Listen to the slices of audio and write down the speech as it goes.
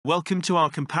Welcome to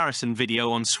our comparison video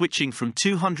on switching from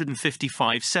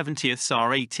 255/70ths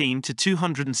R18 to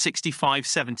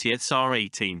 265/70ths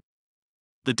R18.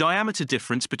 The diameter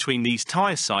difference between these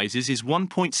tire sizes is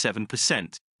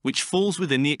 1.7%, which falls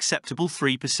within the acceptable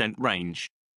 3% range.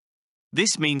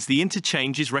 This means the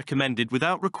interchange is recommended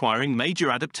without requiring major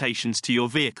adaptations to your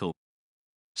vehicle.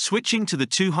 Switching to the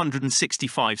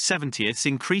 265/70ths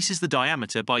increases the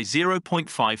diameter by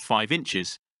 0.55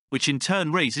 inches, which in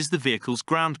turn raises the vehicle's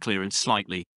ground clearance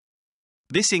slightly.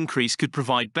 This increase could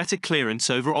provide better clearance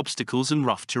over obstacles and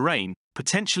rough terrain,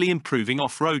 potentially improving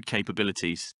off-road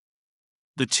capabilities.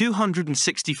 The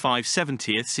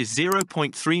 265/70ths is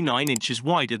 0.39 inches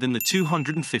wider than the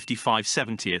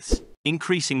 255/70ths,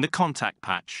 increasing the contact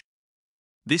patch.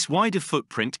 This wider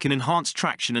footprint can enhance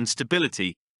traction and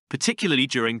stability, particularly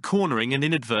during cornering and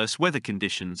in adverse weather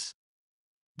conditions.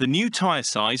 The new tire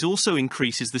size also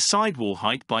increases the sidewall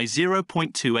height by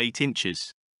 0.28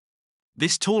 inches.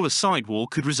 This taller sidewall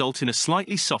could result in a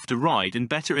slightly softer ride and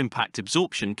better impact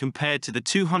absorption compared to the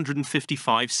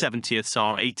 255/70ths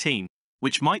R18,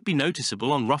 which might be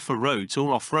noticeable on rougher roads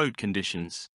or off-road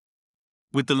conditions.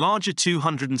 With the larger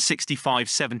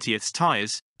 265/70ths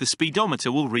tires, the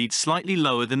speedometer will read slightly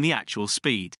lower than the actual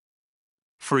speed.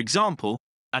 For example,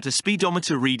 at a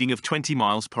speedometer reading of 20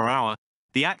 miles per hour,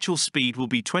 the actual speed will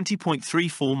be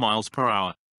 20.34 miles per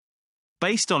hour.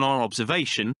 Based on our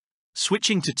observation,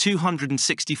 switching to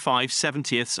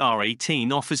 265/70ths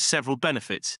R18 offers several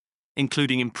benefits,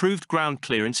 including improved ground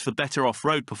clearance for better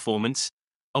off-road performance,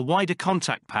 a wider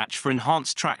contact patch for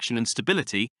enhanced traction and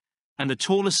stability, and a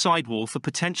taller sidewall for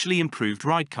potentially improved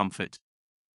ride comfort.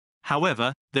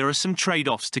 However, there are some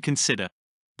trade-offs to consider.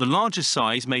 The larger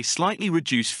size may slightly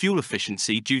reduce fuel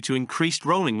efficiency due to increased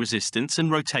rolling resistance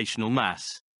and rotational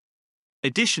mass.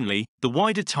 Additionally, the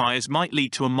wider tires might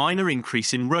lead to a minor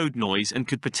increase in road noise and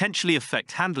could potentially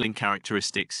affect handling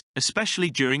characteristics, especially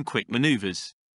during quick maneuvers.